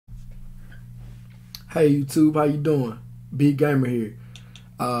Hey YouTube, how you doing? Big Gamer here.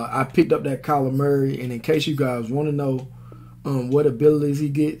 I picked up that Kyler Murray, and in case you guys want to know what abilities he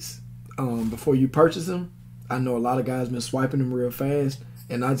gets before you purchase him, I know a lot of guys been swiping him real fast,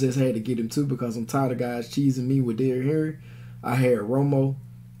 and I just had to get him too because I'm tired of guys cheesing me with Derrick Henry. I had Romo,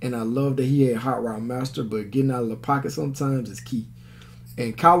 and I love that he had Hot Route Master, but getting out of the pocket sometimes is key.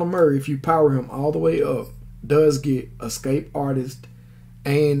 And Kyler Murray, if you power him all the way up, does get Escape Artist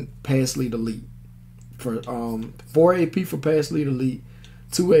and Pass Lead Elite. For 4 AP for Pass Lead Elite,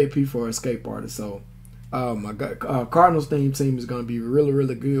 2 AP for Escape Artist. So my Cardinals team is going to be really,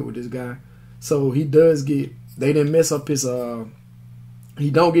 really good with this guy. So he does get, they didn't mess up his, he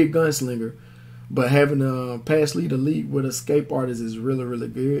don't get Gunslinger, but having a Pass Lead Elite with Escape Artist is really, really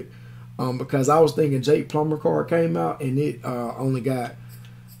good. Because I was thinking Jake Plummer card came out, and it only got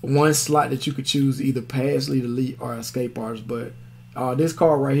one slot that you could choose, either Pass Lead Elite or Escape Artist. But this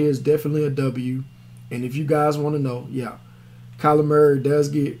card right here is definitely a W. And if you guys want to know, yeah, Kyler Murray does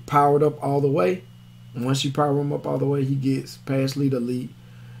get powered up all the way. And once you power him up all the way, he gets Pass Lead Elite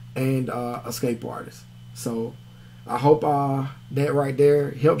and Escape Artist. So I hope that right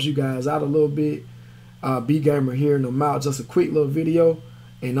there helps you guys out a little bit. B Gamer here, and I'm out. Just a quick little video,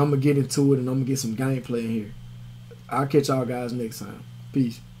 and I'm going to get into it, and I'm going to get some gameplay in here. I'll catch y'all guys next time.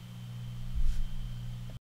 Peace.